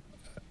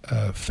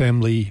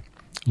family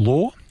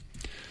law,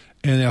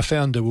 and our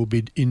founder will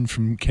be in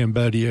from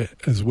Cambodia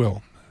as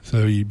well.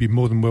 So you'd be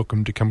more than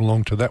welcome to come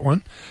along to that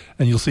one,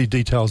 and you'll see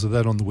details of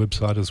that on the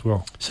website as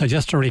well. So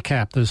just to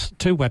recap, there's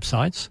two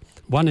websites.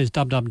 One is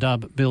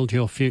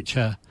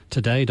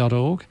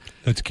www.buildyourfuturetoday.org.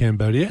 That's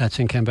Cambodia. That's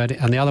in Cambodia.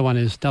 And the other one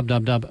is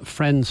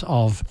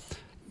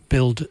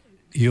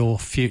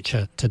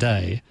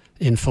www.friendsofbuildyourfuturetoday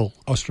in full.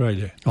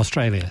 Australia.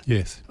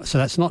 Yes. So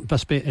that's not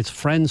must be. It's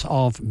Friends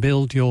of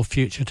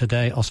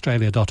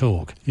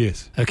buildyourfuturetoday.australia.org.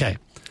 Yes. Okay.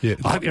 Yeah.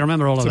 I hope you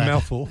remember all of that. It's a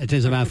mouthful. It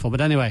is a mouthful.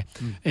 But anyway,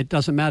 it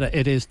doesn't matter.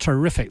 It is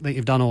terrific that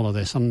you've done all of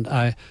this. And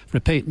I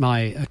repeat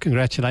my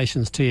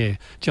congratulations to you.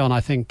 John,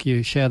 I think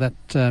you share that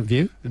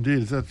view?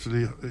 Indeed, it's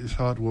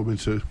heartwarming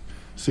to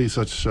see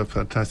such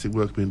fantastic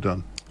work being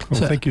done.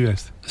 Well, thank you,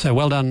 Est. So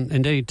well done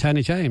indeed,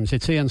 Tony James.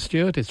 It's Ian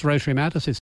Stewart. It's Rotary Matters. It's